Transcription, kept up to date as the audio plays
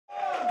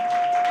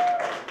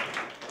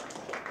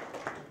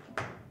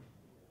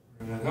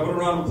How about a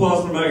round of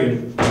applause for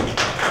Megan? How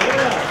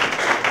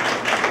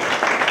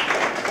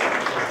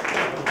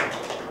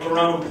about a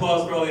round of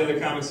applause for all the other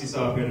comics you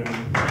saw up here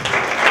tonight?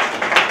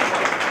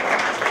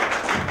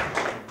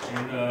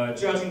 And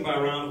judging by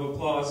a round of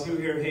applause, who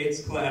here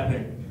hates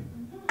clapping?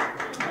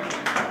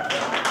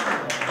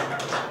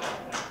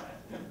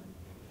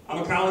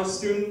 I'm a college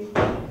student.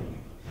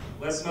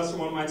 Last semester,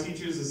 one of my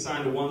teachers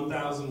assigned a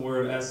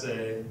 1,000-word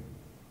essay,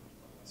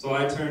 so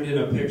I turned in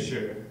a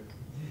picture.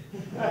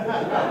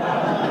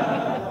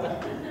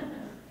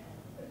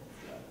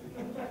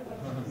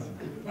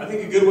 I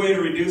think a good way to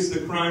reduce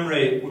the crime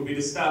rate would be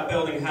to stop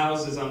building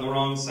houses on the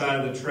wrong side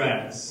of the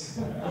tracks.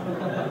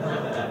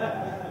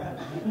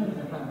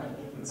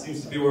 That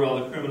seems to be where all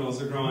the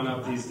criminals are growing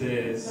up these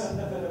days.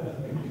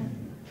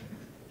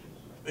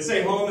 They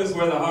say home is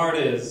where the heart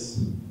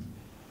is.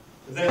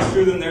 If that's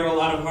true, then there are a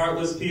lot of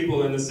heartless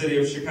people in the city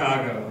of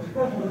Chicago.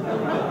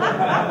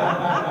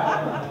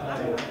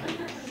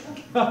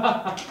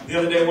 The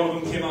other day, one of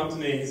them came up to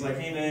me. He's like,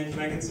 "Hey man, can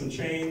I get some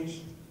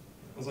change?"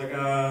 I was like,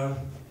 "I've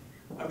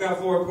got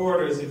 4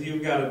 quarters if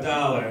you've got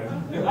 $1."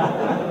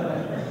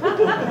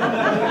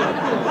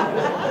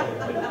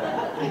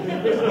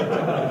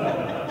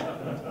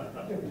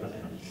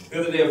 The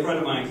other day, a friend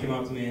of mine came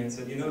up to me and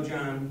said, "You know,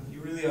 John,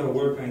 you really ought to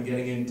work on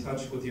getting in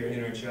touch with your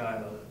inner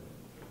child."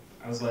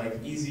 I was like,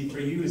 "Easy for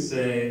you to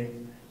say,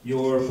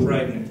 you're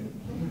pregnant."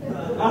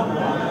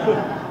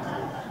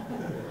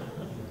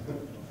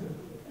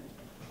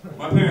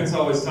 My parents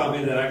always taught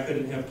me that I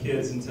couldn't have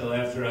kids until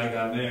after I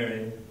got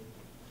married.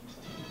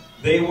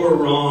 They were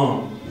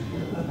wrong.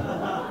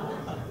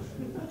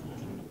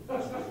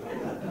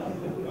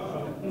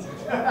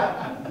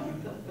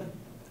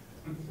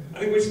 I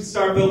think we should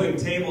start building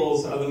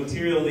tables out of the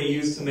material they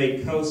use to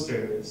make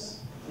coasters.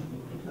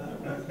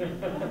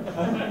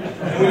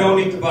 And we don't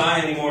need to buy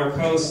any more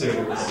coasters.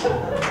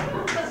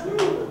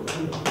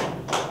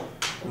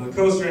 Well, the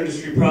coaster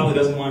industry probably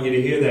doesn't want you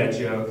to hear that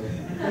joke.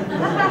 And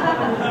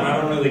I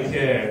don't really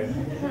care.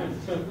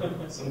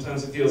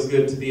 Sometimes it feels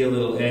good to be a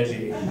little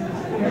edgy.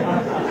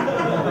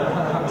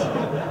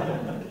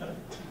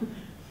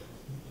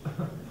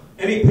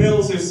 Any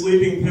pills or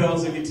sleeping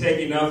pills if you take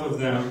enough of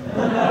them.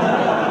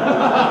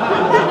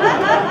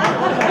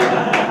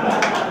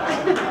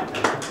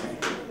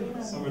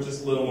 Some are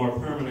just a little more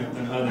permanent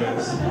than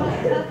others.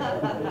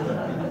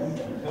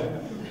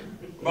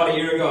 About a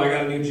year ago, I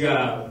got a new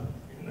job.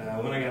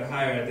 And when I got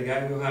hired, the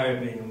guy who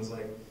hired me was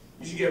like,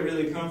 "You should get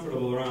really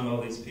comfortable around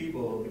all these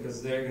people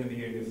because they're going to be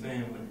your new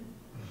family."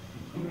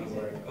 And I was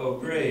like, "Oh,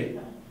 great.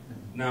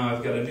 Now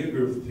I've got a new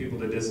group of people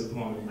to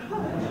disappoint."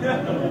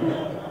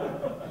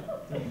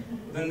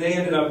 Then they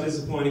ended up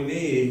disappointing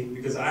me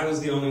because I was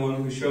the only one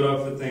who showed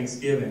up for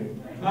Thanksgiving.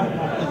 I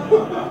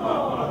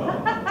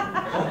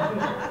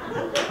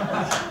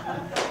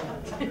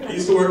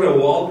used to work at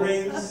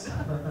Walgreens.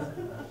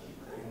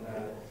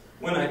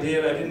 When I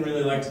did, I didn't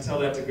really like to tell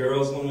that to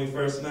girls when we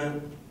first met.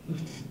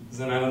 Because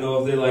then I don't know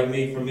if they like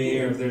me for me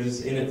or if they're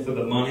just in it for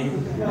the money.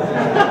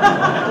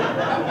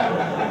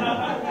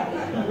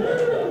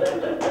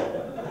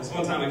 This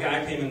one time a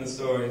guy came in the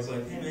store, he's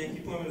like, "Hey man, can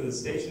you point me to the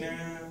stationery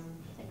aisle?"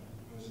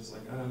 I was just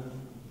like,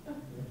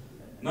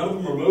 none of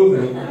them were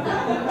moving.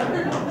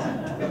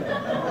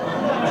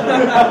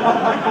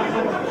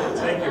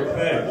 Take your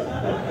pick.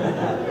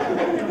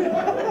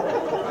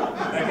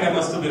 That guy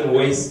must have been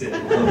wasted. A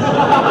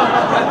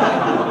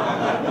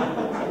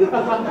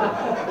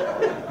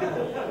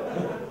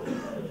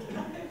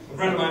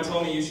friend of mine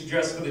told me you should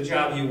dress for the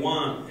job you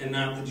want and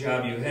not the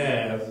job you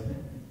have.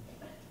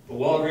 But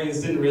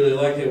Walgreens didn't really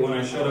like it when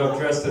I showed up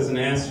dressed as an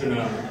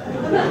astronaut.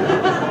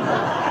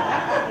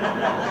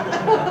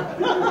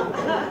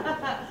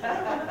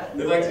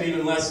 They liked it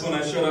even less when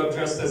I showed up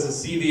dressed as a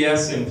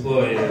CVS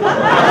employee.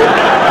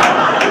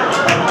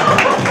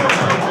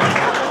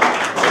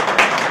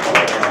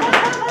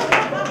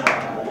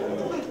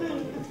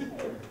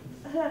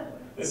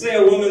 They say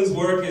a woman's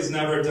work is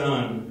never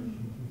done.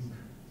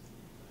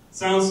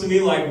 Sounds to me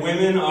like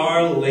women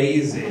are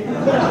lazy.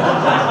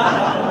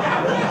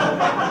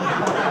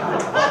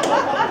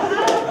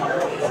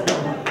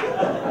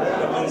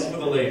 That one's for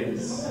the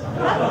ladies.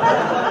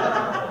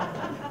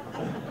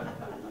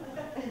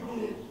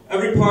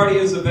 Every party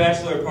is a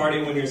bachelor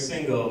party when you're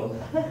single.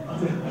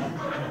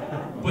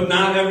 But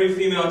not every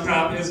female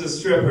cop is a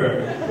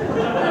stripper.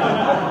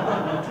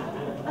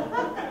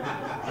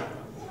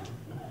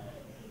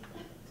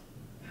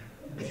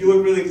 If you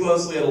look really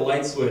closely at a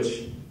light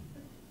switch,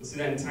 you'll see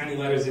that in tiny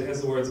letters it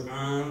has the words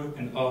on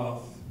and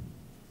off.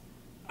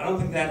 I don't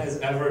think that has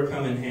ever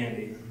come in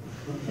handy.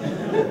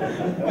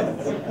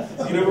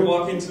 So you never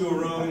walk into a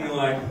room and you're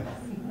like,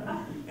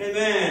 "Hey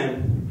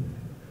man,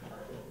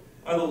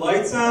 are the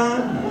lights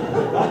on?"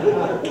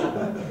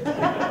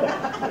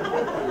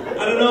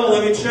 "I don't know,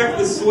 let me check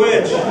the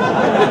switch." "I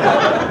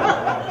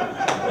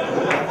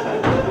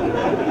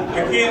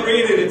can't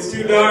read it, it's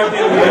too dark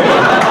in here."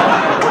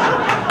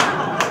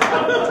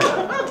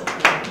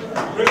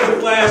 "Bring the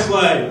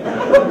flashlight."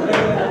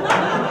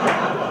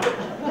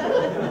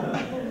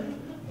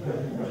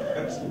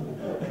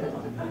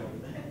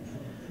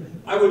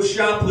 would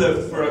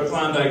shoplift for a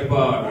Klondike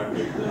bar.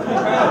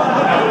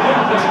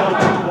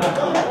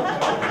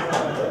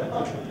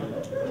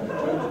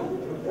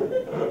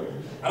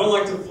 I don't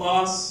like to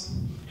floss.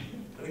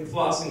 I think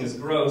flossing is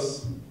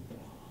gross.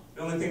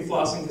 The only thing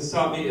flossing has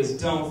taught me is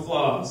don't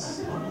floss.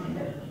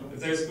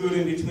 If there's food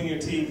in between your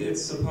teeth,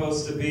 it's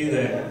supposed to be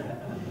there.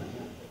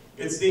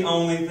 It's the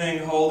only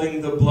thing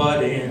holding the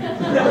blood in.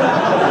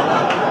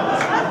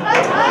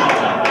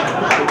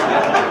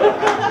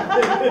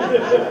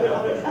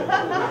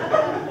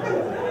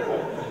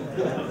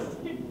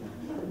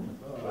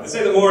 They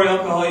say the more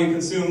alcohol you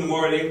consume, the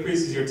more it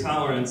increases your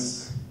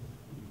tolerance.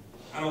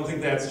 I don't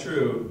think that's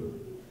true.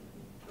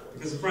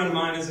 Because a friend of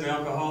mine is an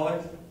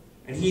alcoholic,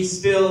 and he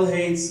still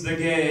hates the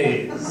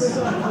gays.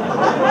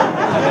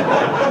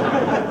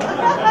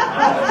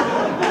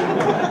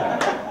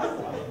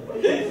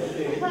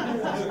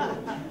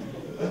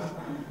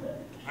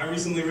 I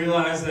recently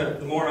realized that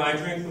the more I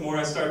drink, the more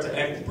I start to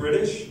act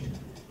British.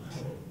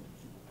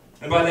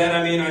 And by that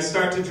I mean I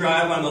start to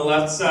drive on the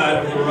left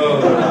side of the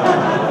road.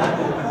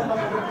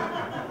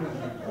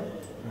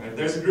 Right,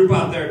 there's a group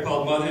out there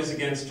called Mothers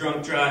Against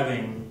Drunk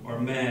Driving, or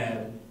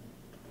MAD.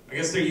 I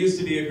guess there used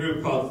to be a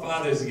group called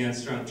Fathers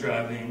Against Drunk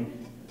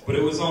Driving, but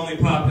it was only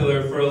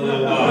popular for a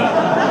little while.